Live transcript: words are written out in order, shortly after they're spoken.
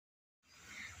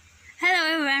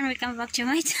everyone, welcome back to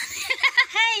my channel.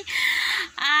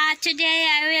 Hi. Today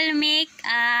I will make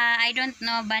I don't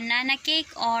know, banana cake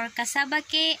or cassava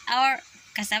cake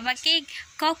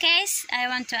cookies. I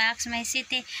want to ask my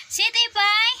city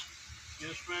pie.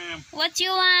 Yes, ma'am. What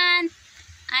you want?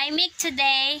 I make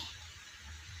today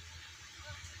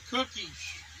Cookies.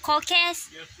 cookies.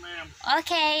 Yes, ma'am.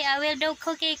 Okay, I will do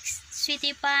cookies,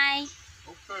 sweetie pie.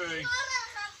 Okay.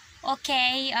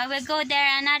 Okay, I will go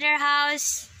there another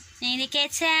house in the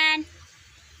kitchen.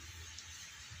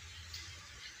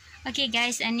 Okay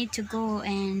guys, I need to go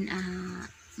and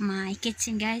my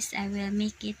kitchen guys. I will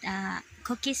make it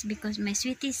cookies because my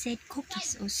sweetie said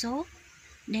cookies also.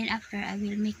 Then after I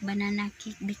will make banana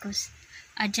cake because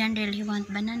I generally want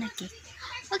banana cake.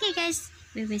 Okay guys,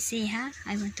 we will see I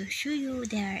want to show you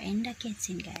there in the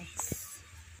kitchen guys.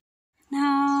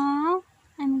 Now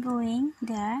I'm going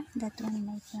there. That one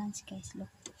my plants guys, look.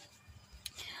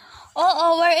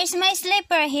 Oh, where is my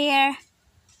slipper here?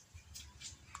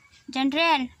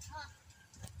 Jandrel.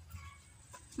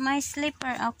 My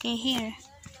slipper, okay, here.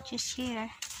 Just here.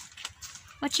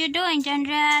 What you doing,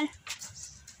 Jandrel?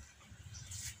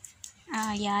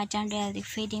 Yeah, Jandrel is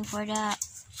feeding for the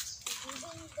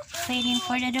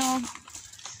dog.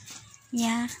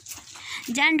 Yeah.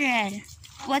 Jandrel,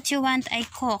 what you want I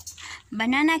cook?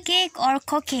 Banana cake or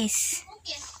cookies?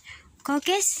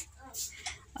 Cookies?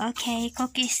 Okay,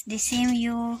 cookies, the same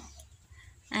you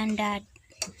and dad.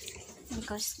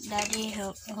 Because daddy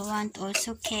who want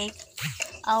also cake.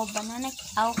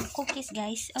 Cookies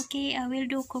guys. Okay, I will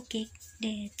do cookie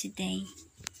there today.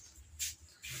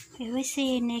 We will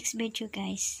see you next video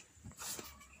guys.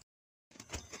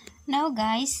 Now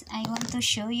guys, I want to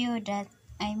show you that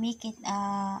I make it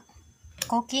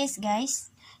cookies guys.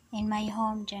 In my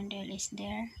home, Jandrel is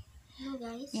there. Hello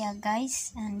guys. Yeah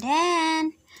guys, and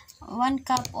then 1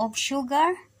 cup of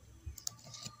sugar,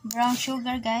 brown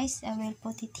sugar guys. I will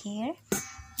put it here.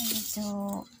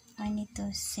 I need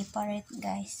to separate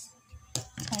guys.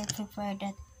 I prepare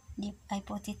that. I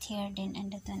put it here, then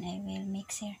and that one I will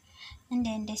mix here. And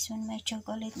then this one my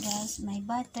chocolate guys, my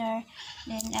butter.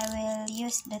 Then I will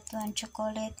use that one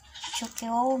chocolate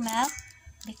choco milk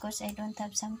because I don't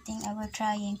have something. I will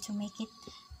trying to make it.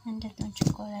 And that one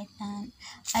chocolate, and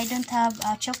I don't have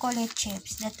chocolate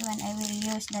chips. That one I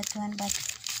will use that one, but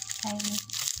I will.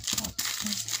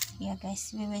 Yeah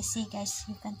guys, we will see guys.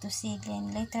 You can to see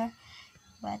again later.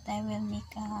 But I will make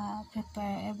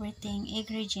prepare everything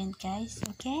ingredient guys.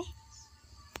 Okay.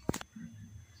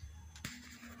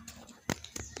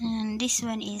 And this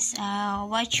one is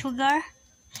white sugar.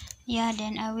 Yeah,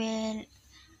 then I will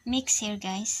mix here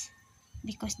guys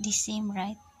because the same,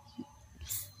 right?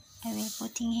 I will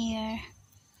put in here,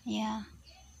 yeah,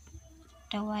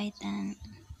 the white and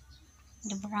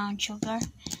the brown sugar.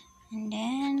 And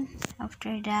then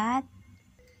after that,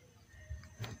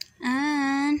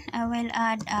 and I will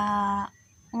add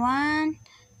 1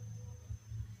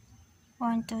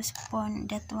 teaspoon,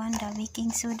 that one, the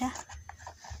baking soda.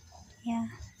 Yeah,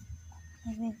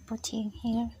 I will put in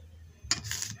here.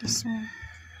 This one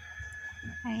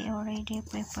I already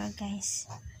prepared guys.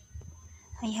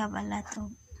 I have a lot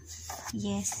of,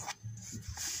 yes.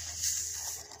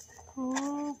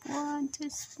 Oh, 1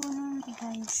 teaspoon only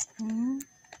guys.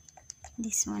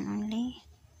 This one only.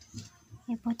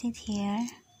 I put it here.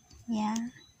 Yeah.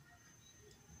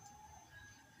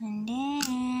 And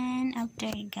then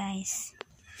after guys.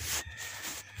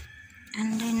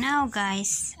 And then now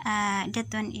guys,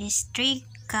 that one is 3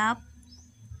 cup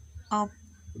of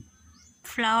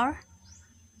flour.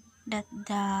 That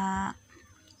the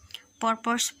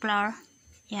purpose flour.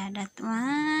 Yeah, that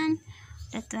one.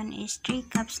 That one is 3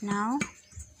 cups now.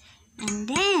 And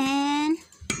then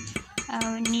I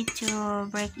will need to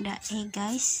break the egg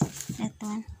guys. That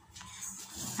one.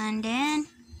 And then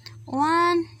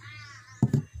 1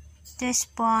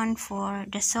 teaspoon for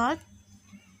the salt.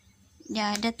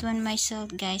 Yeah, that one my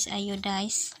salt guys,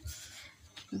 iodized.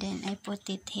 Then I put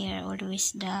it here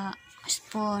always the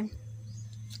spoon.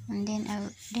 And then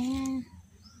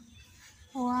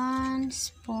 1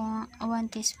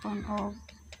 teaspoon of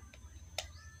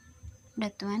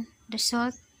that one, the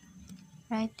salt,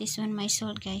 right? This one my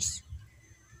salt guys.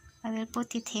 I will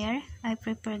put it here. I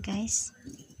prepare guys.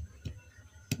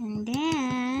 And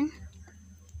then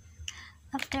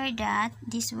after that,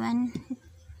 this one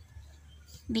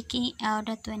baking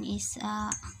that one is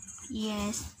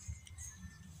yes,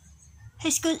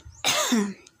 it's good.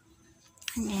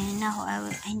 And then now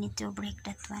I need to break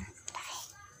that one.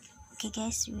 Okay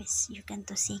guys, you can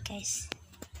to see guys.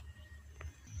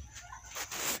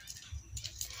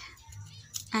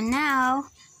 And now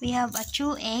we have a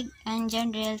 2 egg and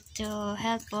Jandrel to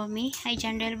help for me. Hi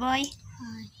Jandrel boy.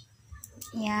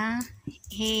 Yeah,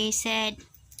 he said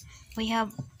we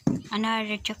have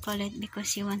another chocolate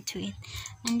because he want to eat.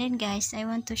 And then guys, I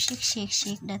want to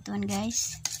shake that one,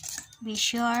 guys. Be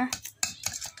sure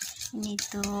you need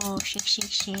to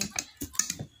shake.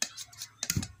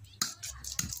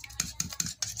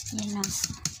 You know,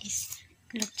 it's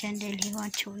look, generally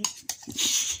want to eat.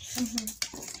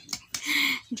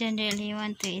 Generally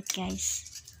want to eat,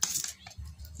 guys.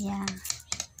 Yeah.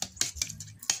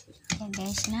 Okay,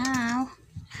 guys, now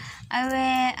I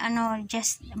will no,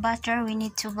 just butter. We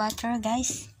need to butter,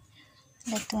 guys.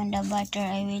 That one, the butter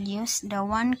I will use the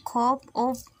 1 cup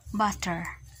of butter.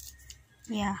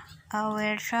 Yeah, I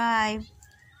will try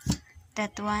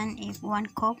that one. If 1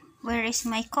 cup, where is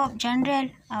my cup, General?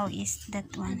 Oh, is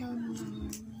that one?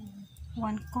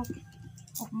 1 cup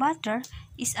of butter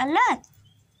is a lot.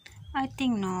 I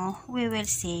think no. We will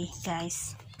see,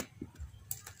 guys.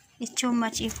 It's too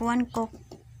much if 1 cup,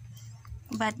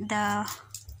 but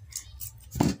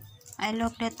I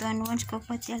look that one cup,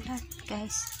 but a lot,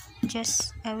 guys.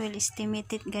 Just I will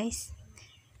estimate it, guys.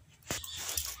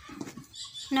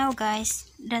 Now,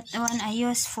 guys, that one I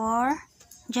use for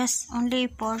just only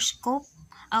 4 scoop,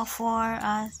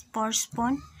 4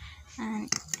 spoon, and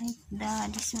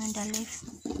this one, the leaf.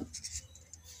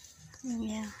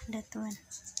 Yeah, that one.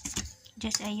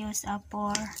 Just I use a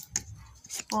 4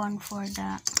 spoon for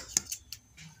the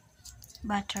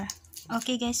butter.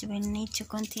 Okay, guys, we need to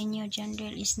continue.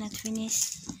 General is not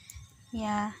finished.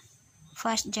 Yeah,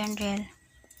 fast, General.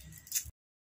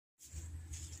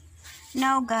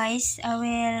 Now, guys, I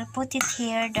will put it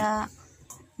here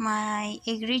my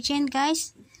ingredient,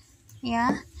 guys.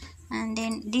 Yeah, and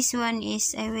then this one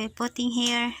is I will putting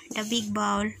here the big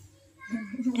bowl.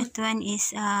 That one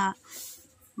is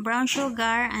brown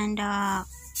sugar and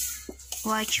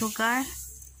white sugar,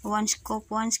 1 scoop,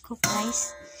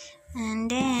 guys.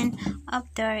 And then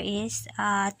after is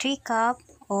 3 cup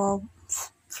of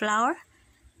flour.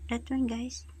 That one,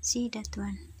 guys, see that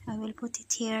one. I will put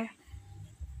it here.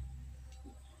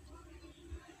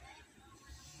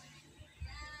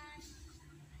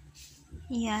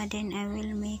 Yeah, then I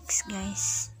will mix,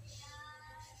 guys.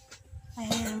 I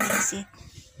will mix it.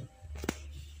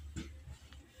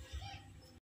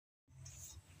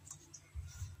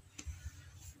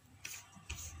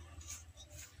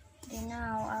 Then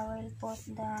now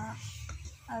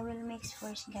I will mix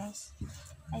first, guys.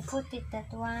 I put it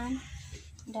that one,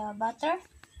 the butter.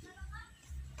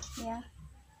 Yeah.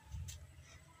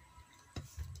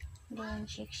 Then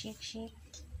shake.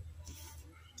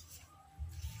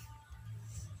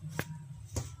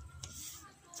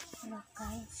 Look,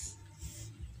 guys.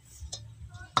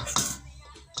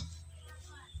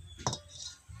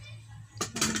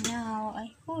 And now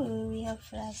we have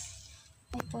rice.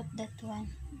 I put that one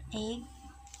egg.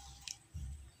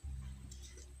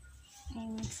 I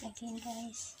mix again,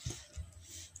 guys.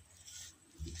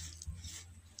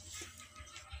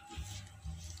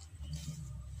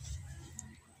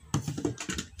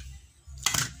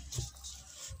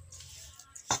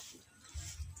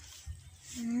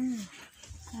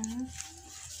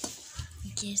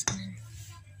 Yes, man.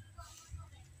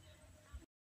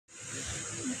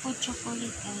 I put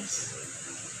chocolate, guys.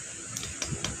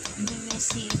 We will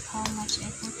see how much I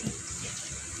put it.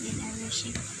 Then I will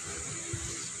shake.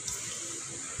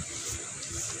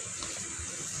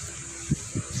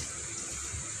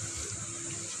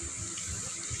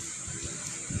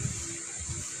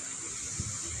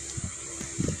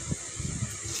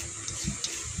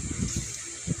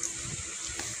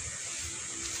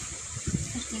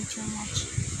 I think too much.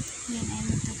 Then I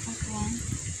need to put one.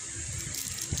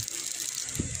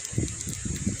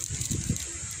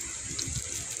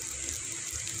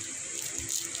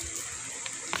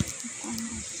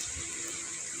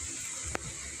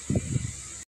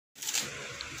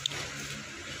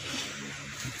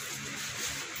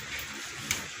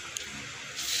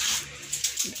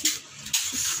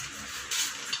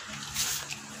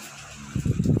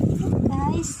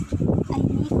 Guys, I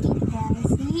make it, guys.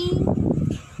 See?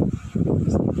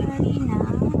 It's very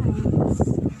nice.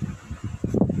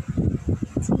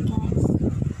 See, guys.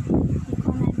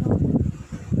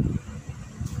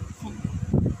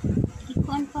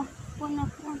 Ikon pa. Pun.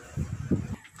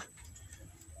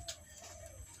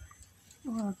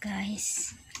 Oh, guys.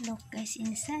 Look, guys,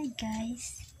 inside, guys.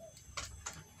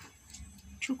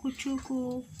 Chocolate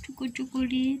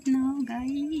now,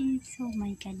 guys. Oh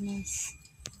my goodness.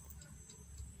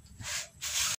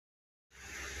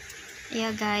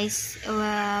 Yeah, guys, we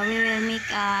will make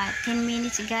 10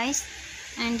 minutes, guys,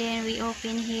 and then we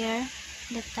open here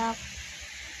the top,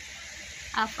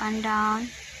 up and down.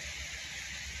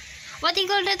 What do you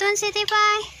call that one, City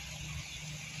Pie?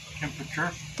 Temperature.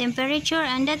 Temperature,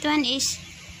 and that one is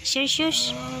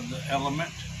Celsius. The element.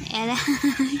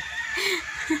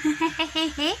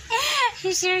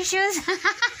 Celsius.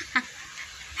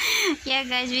 Yeah,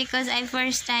 guys, because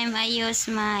first time I use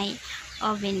my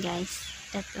oven, guys.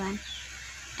 That one.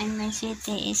 And my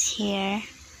city is here.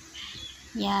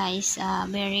 Yeah, it's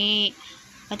very,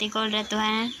 what you call that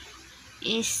one?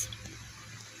 Is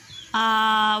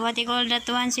what you call that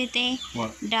one, city?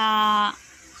 What? The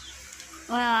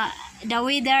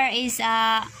weather is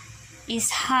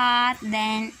hot,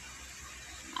 then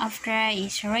after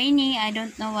it's rainy. I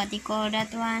don't know what you call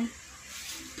that one.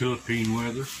 Philippine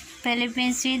weather.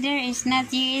 Philippines weather is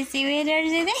not USA weather,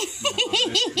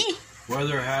 city.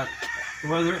 Weather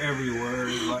everywhere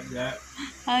is like that.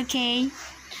 Okay.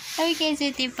 Okay,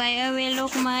 Sweetie Pie, I will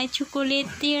look my chocolate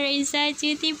here inside,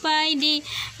 Sweetie Pie.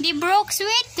 The broke,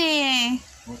 Sweetie.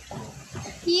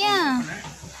 Yeah.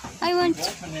 I want to,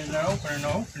 Open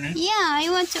it. yeah, I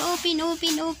want to open.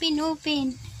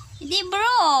 They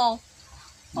broke.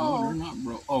 No, they're not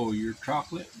broke. Oh, your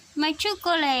chocolate? My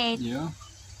chocolate. Yeah.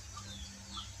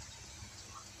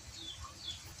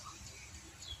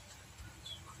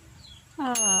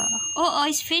 Oh,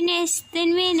 it's finished.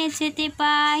 10 minutes, Sweetie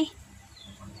Pie.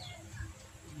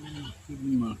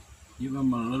 Give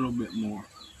them a little bit more.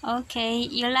 Okay,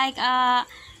 you like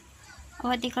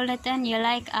what do you call that then? You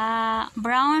like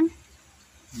brown?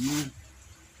 Mm.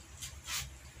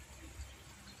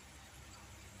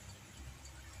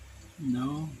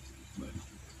 No, but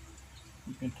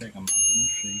you can take them. We'll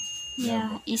see.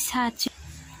 Yeah, it's hot.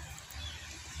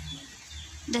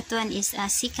 That one is a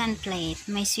second plate.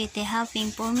 My sweetie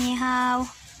helping for me how.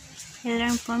 You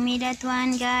learn for me that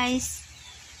one, guys.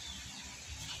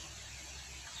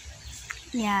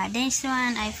 Yeah, this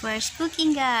one I first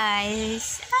cooking,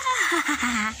 guys.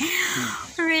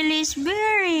 Really is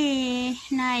very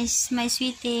nice. My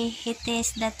sweetie, he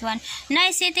tastes that one.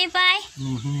 Nice, Sweetie Pie?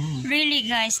 Really,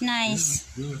 guys, nice.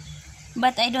 Yeah, good.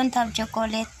 But I don't have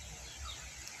chocolate.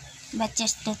 But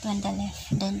just that one, the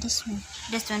left. Then this one.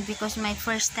 This one because my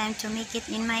first time to make it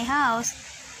in my house.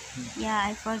 Yeah,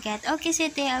 I forget. Okay,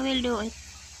 Sweetie, I will do it.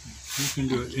 You can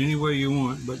do it any way you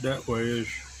want, but that way is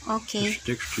Okay. it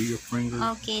sticks to your finger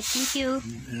Okay, thank you.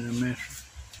 in a mess.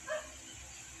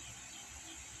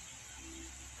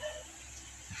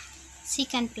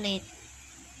 Second plate.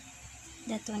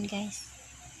 That one, guys.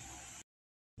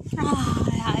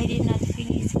 I did not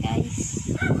finish, guys.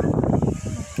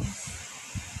 Okay.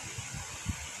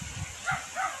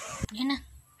 Yan na.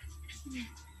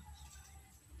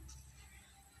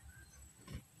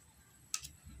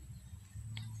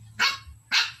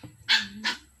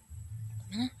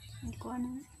 Ikuha na.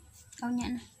 Ikaw niya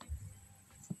na.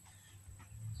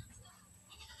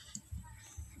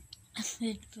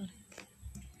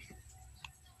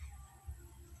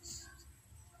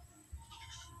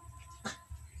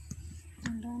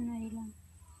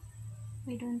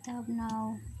 We don't have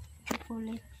now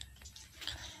chocolate.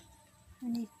 We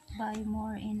need to buy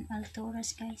more in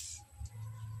Alturas, guys.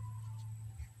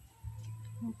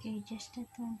 Okay, just that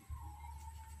one.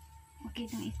 Okay,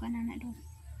 dong ikaw na dong.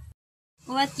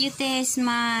 What you taste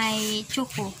my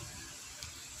choco?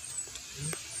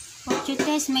 What you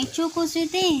taste my choco,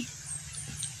 sweetie?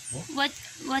 What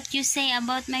you say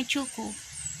about my choco?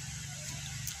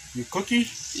 Your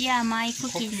cookies? Yeah, my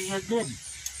Cookies cookies. are good.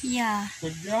 Yeah.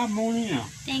 Good job, Monina.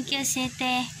 Thank you,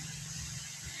 sweetie.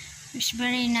 It's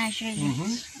very nice, really.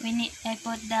 I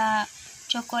put the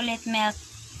chocolate milk,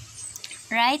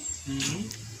 right?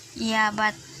 Yeah,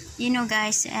 but you know,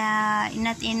 guys,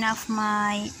 not enough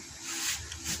my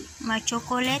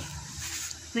chocolate.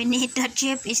 We need the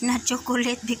chip. It's not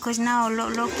chocolate because now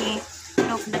look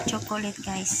the chocolate,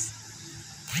 guys.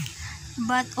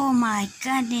 But oh my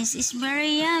goodness, it's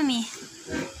very yummy.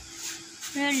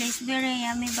 Really, it's very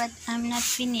yummy, but I'm not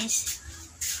finished.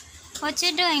 What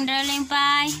you doing, darling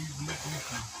pie?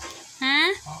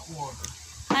 Huh? Hot water.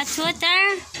 Hot water?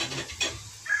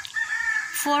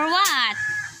 For what?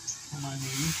 For my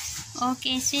knees.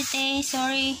 Okay, sweetie.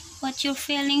 Sorry. What you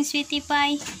feeling, sweetie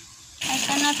pie? I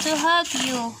cannot to help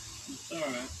you. It's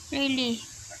alright. Really.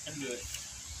 I can do it.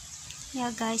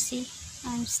 Yeah, guys, see?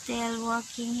 I'm still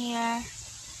working here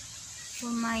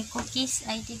for my cookies.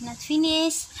 I did not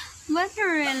finish. But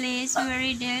really, it's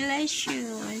very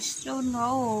delicious. Oh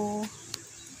no.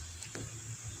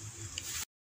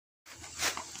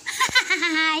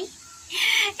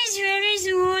 It's very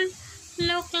small.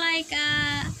 Look like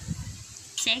a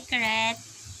secret.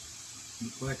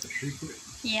 Look like a secret.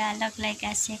 Yeah, look like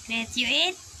a secret. You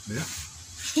eat? Yeah.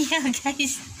 Yeah,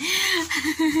 guys.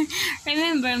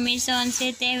 Remember, my son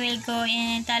said they will go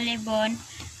in Taliban.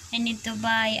 I need to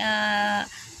buy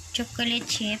chocolate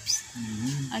chips.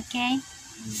 Mm-hmm. Okay?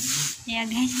 Mm-hmm. Yeah,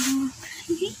 guys.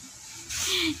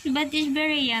 But it's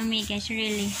very yummy, guys,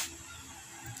 really.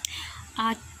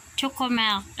 Choco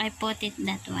milk. I put it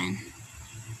that one.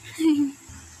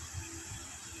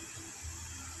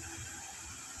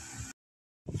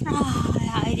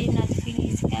 I did not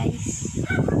finish, guys.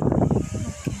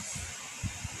 Okay.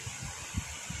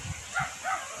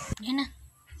 Yan na.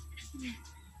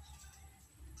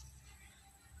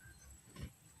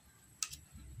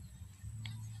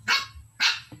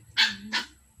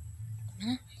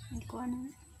 Ikaw na.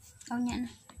 Ikaw niya na.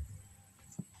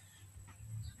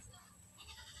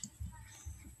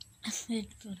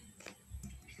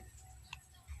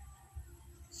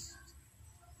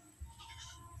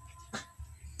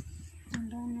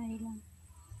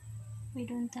 We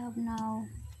don't have now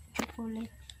chocolate.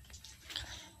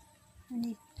 We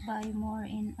need to buy more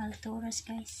in Alturas,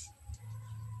 guys.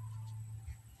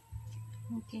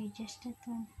 Okay, just that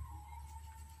one.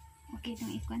 Okay,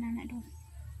 dong ikaw na dong.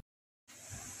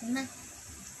 Ano?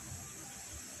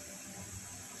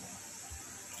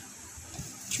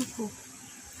 Choco.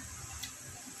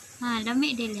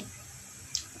 Lami dili.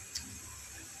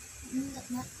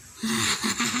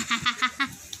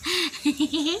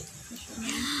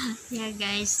 Yeah,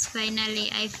 guys, finally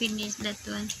I finished that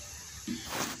one.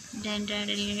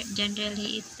 Generally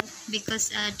it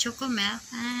because choco milk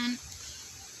and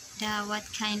what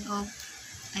kind of,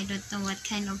 I don't know what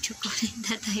kind of chocolate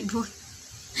that I bought.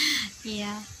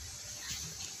 Yeah,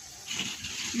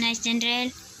 nice,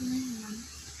 General.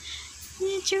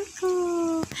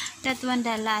 Choco. That one,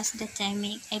 the last that I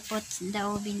make, I put the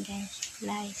oven, guys.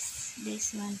 Nice,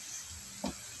 this one.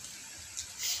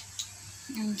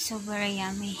 So very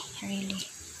yummy, really.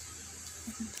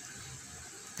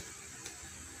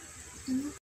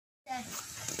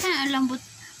 Lambot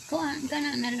kuan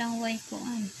kana na lang way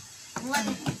kuan.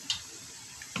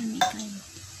 Ani kay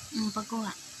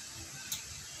pagkuha.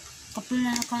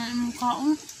 Kapila na ka mo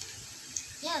kaon.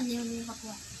 Yeah, hindi mo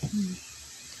pakuha.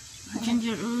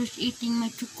 Ginger always eating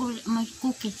my chocolate, my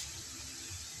cookies.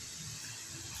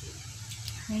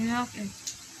 I love it.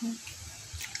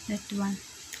 That one.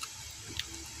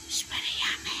 It's very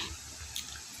yummy.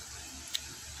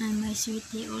 And my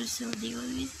sweetie also, they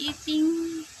always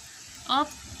eating. Oh,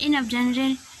 enough,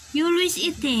 General. You always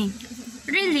eating.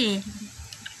 Really?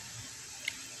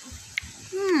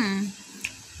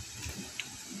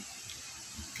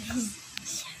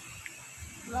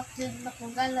 Lock mo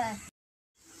gala.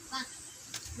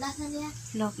 Last na niya.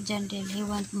 Look, General, he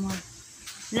want more.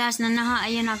 Last na naha,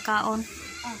 ayan nagkaon.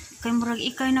 Kay murag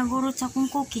ikay nagurot sa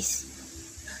akong cookies.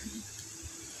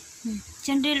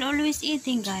 General always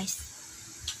eating, guys.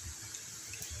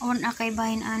 On akay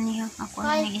bahin ani ha. Ako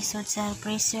na nang isod sa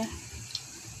freezer.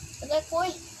 Tagay ko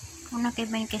eh. Una kay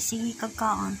bahin kasi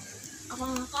kagkaon. Ako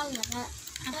nga kala na.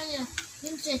 Kaya,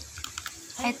 yun siya.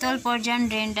 I told for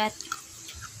General that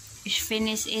is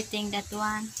finish eating that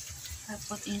one. I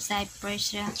put inside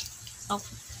freezer of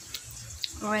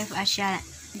ref asya.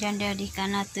 General di ka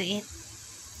na to eat.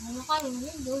 Ano kala mo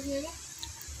yun? Doon siya.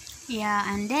 Yeah,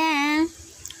 and then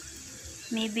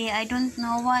maybe I don't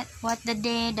know what the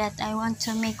day that I want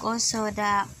to make also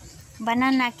the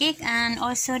banana cake and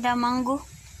also the mango.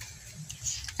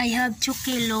 I have 2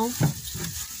 kilo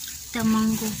the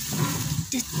mango.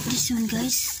 This one,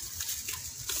 guys.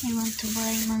 I want to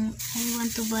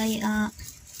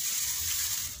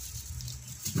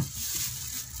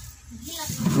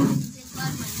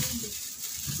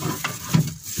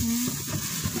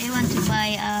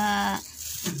buy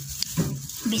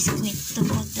biscuit to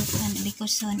put that one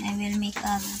because soon I will make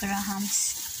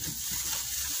grahams.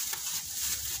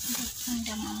 That one,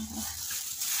 the mango.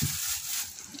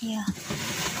 Yeah,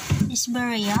 it's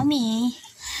very yummy.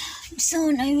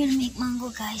 Soon I will make mango,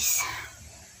 guys.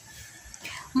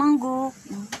 Mango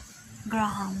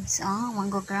grahams.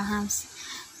 Mango grahams.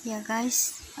 Yeah,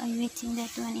 guys, I'm waiting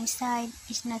that one inside.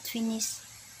 It's not finished.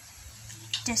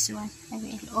 This one, I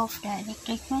will off the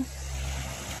electric one.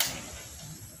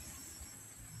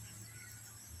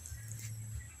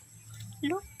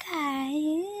 Look,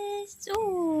 guys.